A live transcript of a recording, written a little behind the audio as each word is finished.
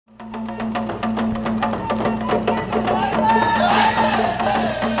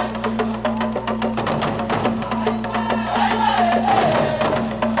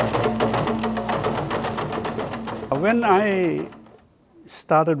When I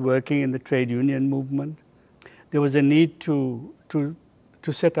started working in the trade union movement, there was a need to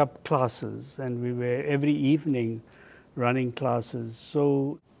set up classes, and we were every evening running classes.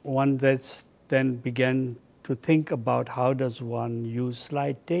 So one then began to think about how does one use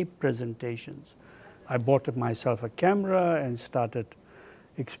slide tape presentations. I bought myself a camera and started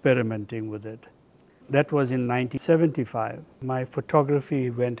experimenting with it. That was in 1975. My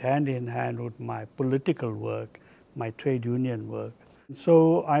photography went hand in hand with my political work, my trade union work.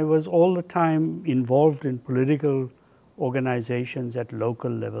 So I was all the time involved in political organizations at local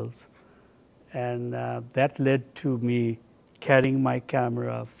levels. And that led to me carrying my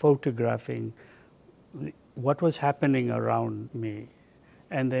camera, photographing what was happening around me.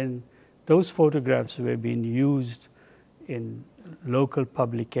 And then those photographs were being used in local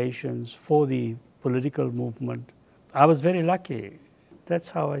publications for the political movement. I was very lucky.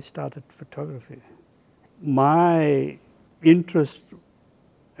 That's how I started photography. My interest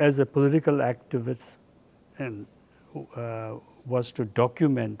as a political activist and was to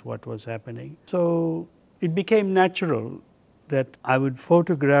document what was happening. So it became natural that I would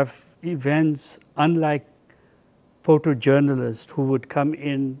photograph events, unlike photojournalists who would come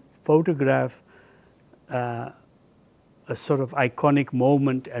in, photograph a sort of iconic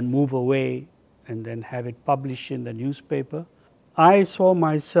moment and move away and then have it published in the newspaper. I saw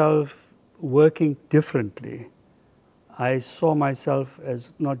myself working differently. I saw myself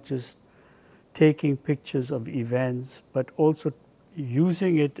as not just taking pictures of events, but also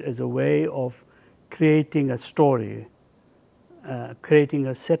using it as a way of creating a story, creating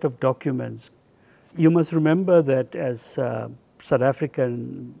a set of documents. You must remember that as South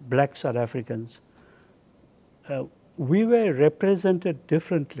African, black South Africans, we were represented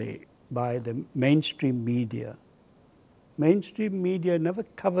differently by the mainstream media. Mainstream media never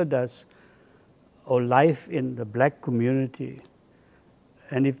covered us or life in the black community.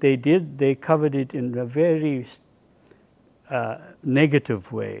 And if they did, they covered it in a very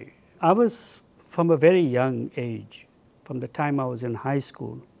negative way. I was, from a very young age, from the time I was in high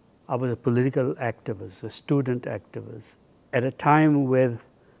school, I was a political activist, a student activist, at a time where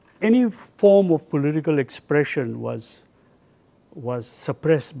any form of political expression was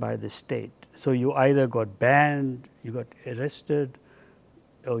suppressed by the state. So you either got banned, you got arrested,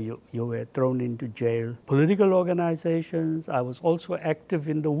 or you were thrown into jail. Political organizations, I was also active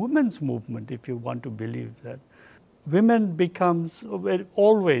in the women's movement, if you want to believe that. Women becomes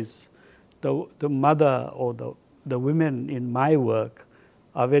always the mother or the women in my work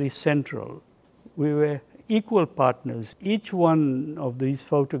are very central. We were equal partners. Each one of these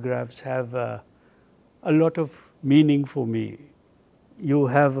photographs have a lot of meaning for me. You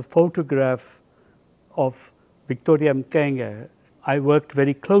have a photograph of Victoria Mkenge. I worked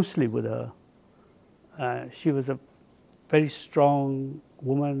very closely with her. She was a very strong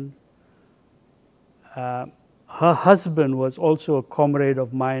woman. Her husband was also a comrade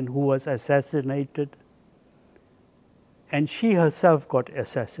of mine who was assassinated, and she herself got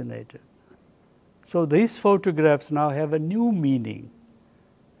assassinated. So these photographs now have a new meaning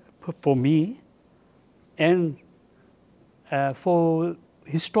for me and for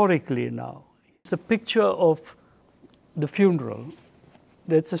historically now. It's a picture of the funeral.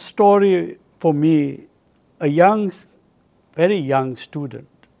 That's a story for me. A young, very young student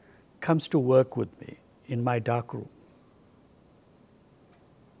comes to work with me in my darkroom.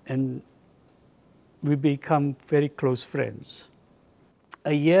 And we become very close friends.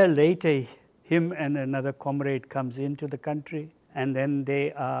 A year later, him and another comrade comes into the country, and then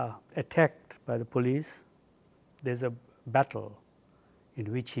they are attacked by the police. There's a battle in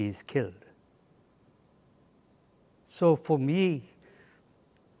which he is killed. So for me,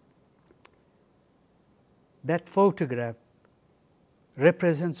 that photograph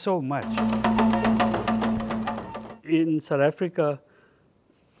represents so much. In South Africa,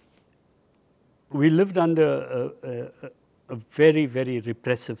 we lived under a very, very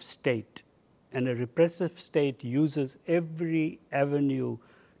repressive state. And a repressive state uses every avenue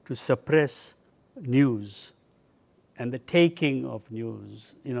to suppress news and the taking of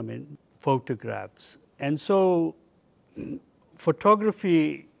news, photographs. And so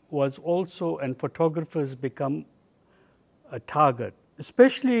photography was also, and photographers become a target,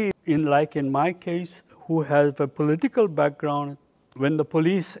 especially in my case, who have a political background. When the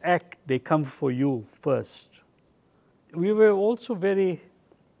police act, they come for you first. We were also very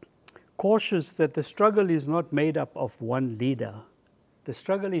cautious that the struggle is not made up of one leader. The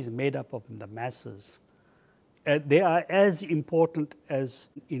struggle is made up of the masses. They are as important as,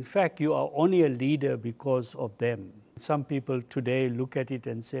 in fact, you are only a leader because of them. Some people today look at it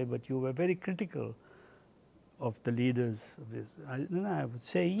and say, but you were very critical of the leaders of this. I would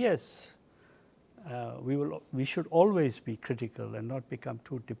say yes. We should always be critical and not become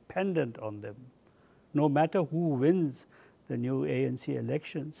too dependent on them. No matter who wins the new ANC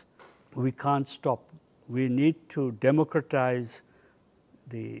elections, we can't stop. We need to democratize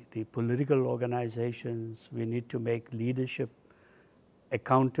the political organizations. We need to make leadership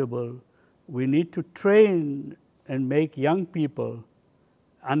accountable. We need to train and make young people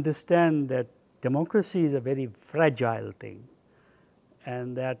understand that democracy is a very fragile thing,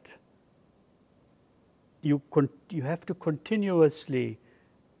 and that you have to continuously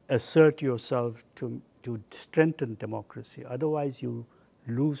assert yourself to strengthen democracy. Otherwise, you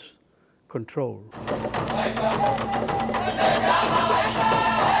lose control.